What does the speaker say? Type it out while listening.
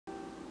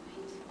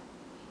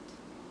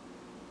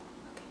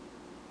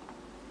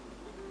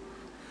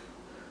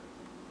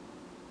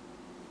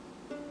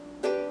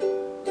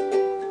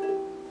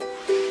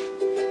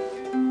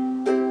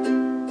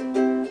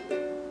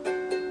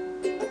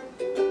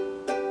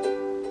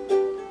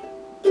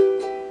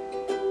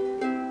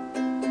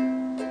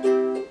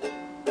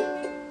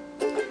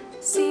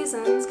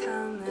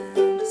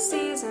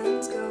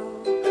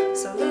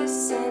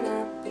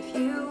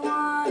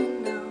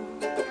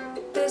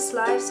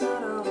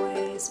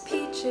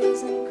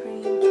peaches and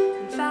cream.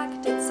 In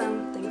fact, it's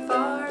something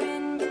far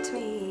in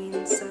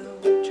between. So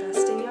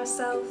trust in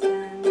yourself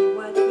and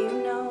what you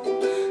know.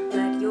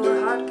 Let your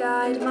heart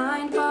guide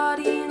mind,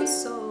 body, and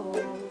soul.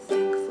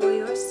 Think for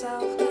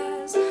yourself,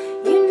 'cause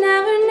you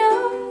never know.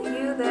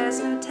 There's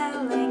no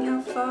telling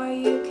how far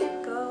you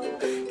can go.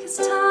 'Cause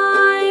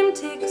time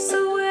ticks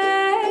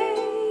away,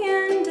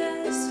 and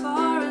as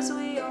far as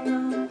we all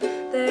know,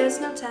 there's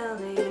no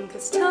telling.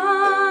 'Cause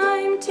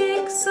time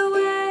ticks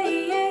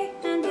away,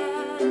 and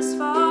as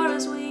far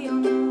as we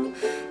all know,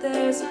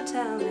 there's no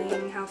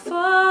telling how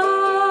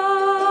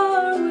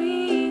far we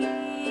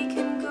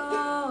can go.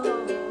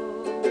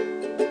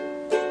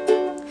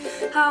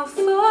 How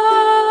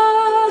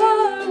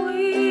far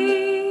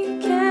we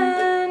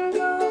can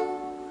go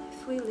if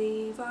we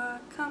leave our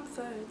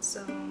comfort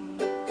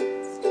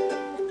zones.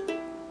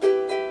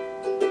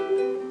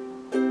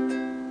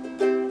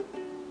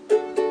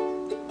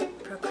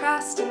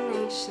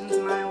 Procrastination's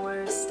my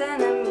worst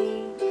enemy.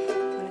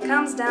 When it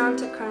comes down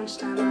to crunch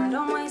time, I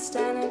don't waste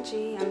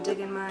energy. I'm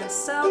digging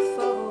myself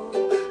a hole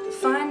to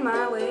find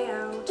my way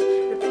out,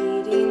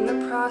 repeating the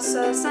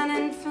process an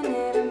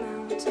infinite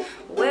amount.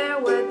 Where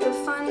would the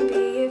fun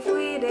be if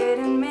we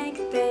didn't make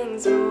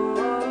things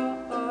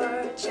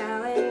more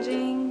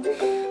challenging?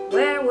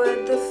 Where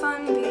would the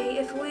fun be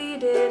if we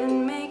didn't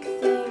make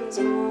things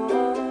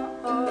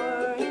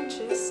more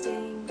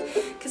interesting?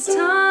 'Cause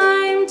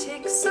time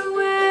ticks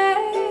away,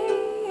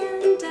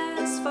 and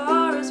as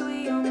far as we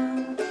all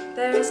know,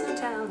 there's no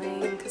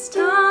telling. 'Cause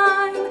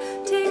time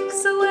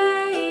ticks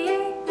away,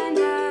 and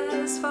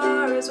as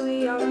far as we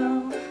all know,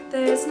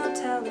 there's no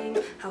telling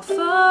how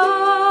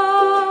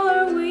far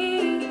we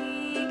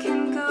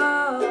can go.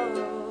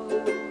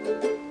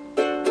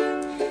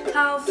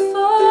 How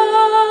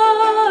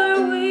far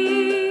we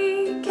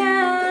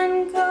can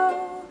go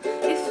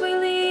if we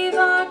leave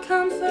our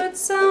comfort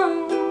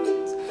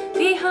zones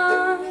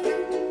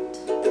behind.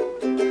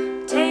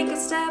 Take a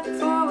step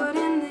forward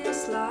in this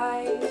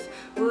life.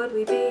 Would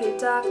we be a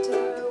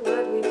doctor?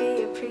 Would we be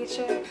a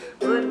preacher?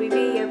 Would we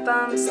be a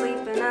bum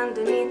sleeping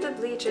underneath the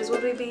bleachers?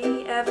 Would we be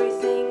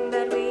everything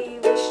that we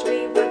wished we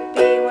would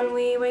be when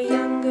we were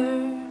younger,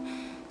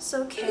 so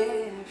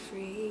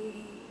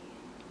carefree?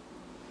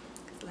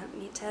 Let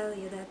me tell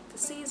you that the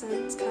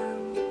seasons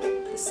come,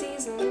 the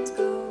seasons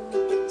go.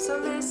 So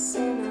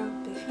listen up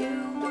if you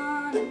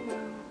wanna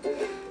know.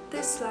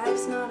 This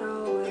life's not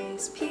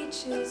always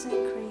peaches and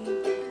cream.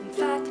 In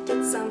fact,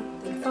 it's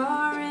something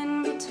far in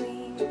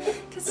between.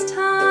 'Cause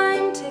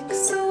time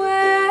ticks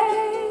away,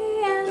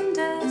 and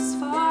as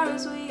far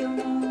as we all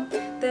know,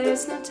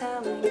 there's no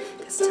telling.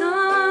 'Cause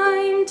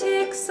time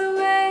ticks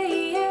away,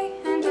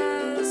 and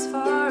as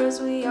far as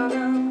we all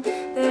know,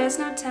 there's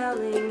no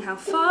telling how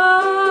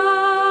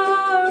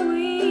far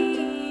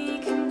we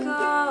can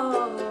go.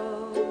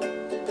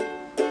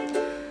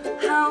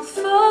 How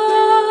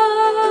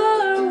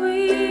far we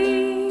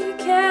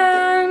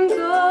can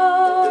go.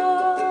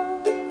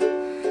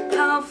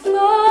 How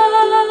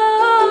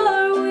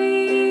far we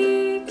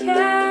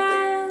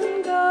can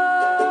go.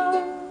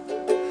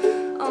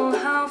 Oh,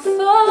 how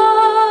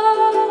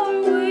far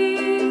we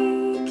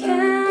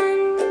can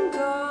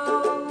go.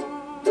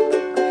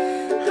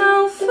 How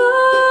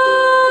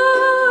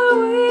far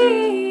we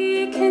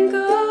can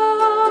go.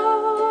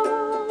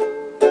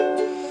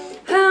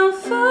 How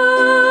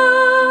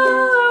far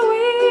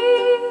we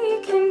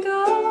can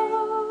go.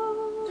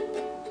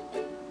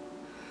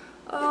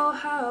 Oh,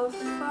 how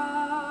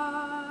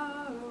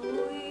far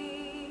we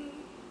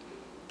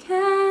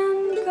can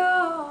go.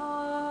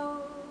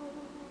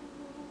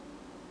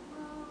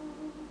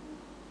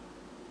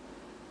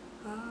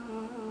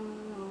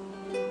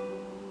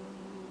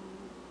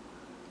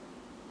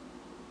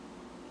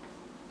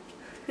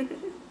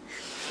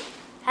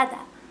 هذا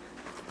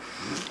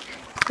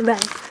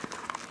Bye.